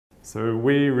So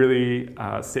we really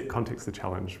set Context the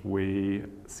challenge. We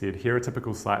said, here are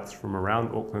typical sites from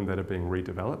around Auckland that are being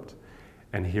redeveloped,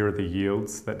 and here are the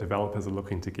yields that developers are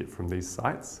looking to get from these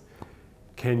sites.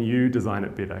 Can you design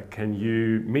it better? Can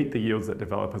you meet the yields that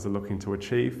developers are looking to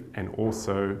achieve and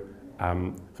also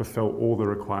fulfill all the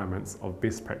requirements of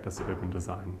best practice urban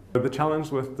design? The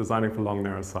challenge with designing for long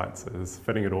narrow sites is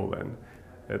fitting it all in.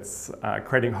 It's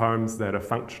creating homes that are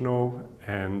functional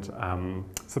and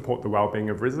support the well-being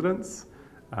of residents,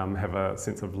 have a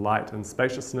sense of light and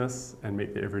spaciousness and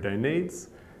meet their everyday needs.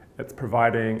 It's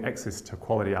providing access to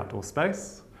quality outdoor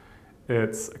space.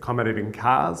 It's accommodating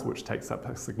cars, which takes up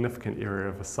a significant area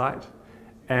of a site.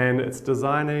 And it's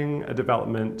designing a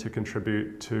development to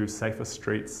contribute to safer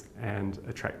streets and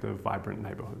attractive, vibrant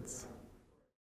neighbourhoods.